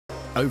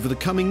Over the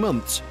coming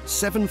months,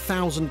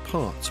 7,000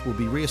 parts will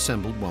be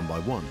reassembled one by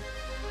one.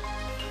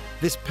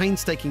 This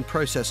painstaking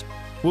process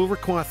will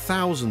require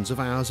thousands of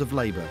hours of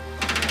labour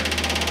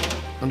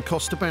and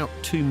cost about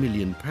 £2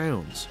 million.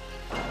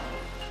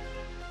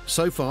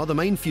 So far, the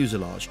main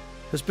fuselage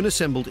has been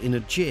assembled in a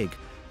jig,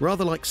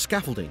 rather like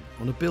scaffolding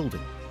on a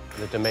building.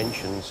 The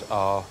dimensions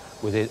are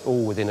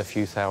all within a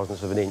few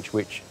thousandths of an inch,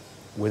 which,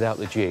 without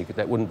the jig,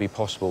 that wouldn't be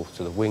possible.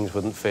 So the wings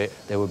wouldn't fit.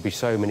 There would be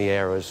so many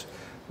errors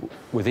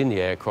within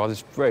the aircraft.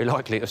 It's very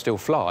likely to still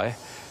fly,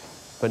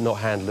 but not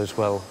handle as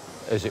well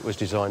as it was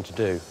designed to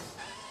do.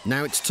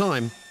 Now it's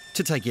time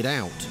to take it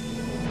out.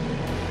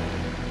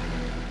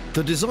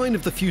 The design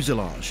of the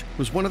fuselage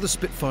was one of the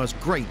Spitfire's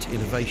great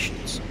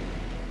innovations.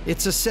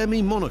 It's a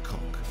semi-monocoque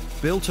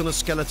built on a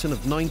skeleton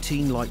of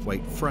 19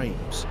 lightweight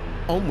frames,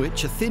 on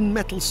which a thin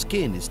metal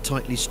skin is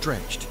tightly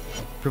stretched,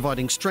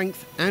 providing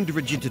strength and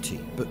rigidity,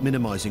 but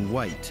minimising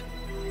weight.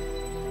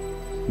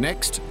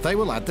 Next, they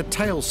will add the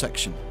tail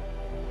section,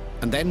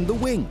 and then the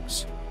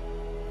wings.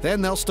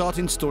 Then they'll start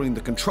installing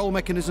the control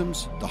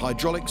mechanisms, the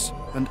hydraulics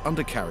and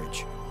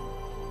undercarriage.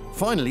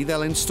 Finally,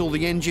 they'll install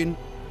the engine,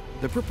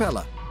 the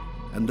propeller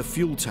and the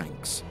fuel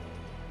tanks.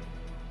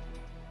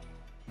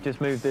 Just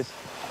moved this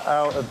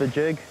out of the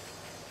jig,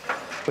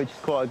 which is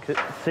quite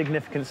a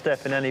significant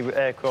step in any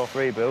aircraft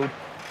rebuild.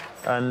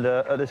 And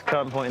at this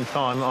current point in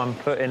time, I'm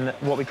putting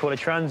what we call a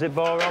transit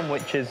bar on,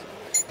 which is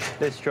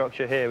this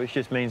structure here, which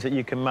just means that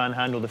you can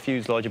manhandle the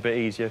fuselage a bit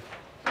easier.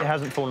 It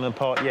hasn't fallen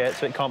apart yet,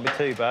 so it can't be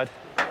too bad.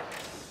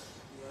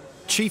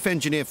 Chief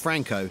Engineer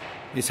Franco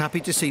is happy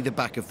to see the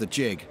back of the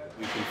jig.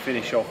 We can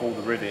finish off all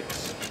the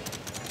rivets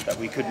that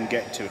we couldn't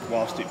get to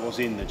whilst it was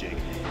in the jig.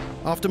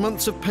 After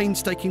months of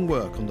painstaking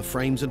work on the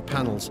frames and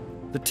panels,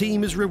 the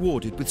team is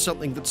rewarded with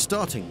something that's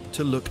starting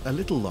to look a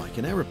little like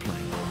an aeroplane.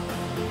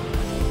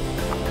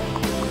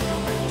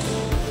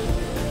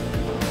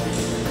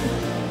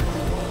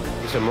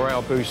 It's a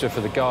morale booster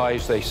for the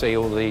guys. They see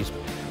all these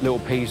little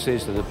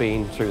pieces that have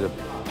been through the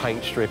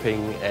paint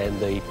stripping and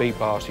the bead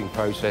blasting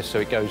process, so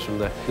it goes from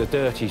the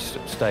dirty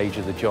stage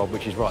of the job,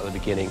 which is right at the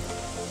beginning.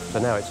 So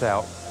now it's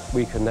out,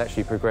 we can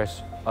actually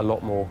progress a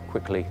lot more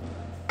quickly.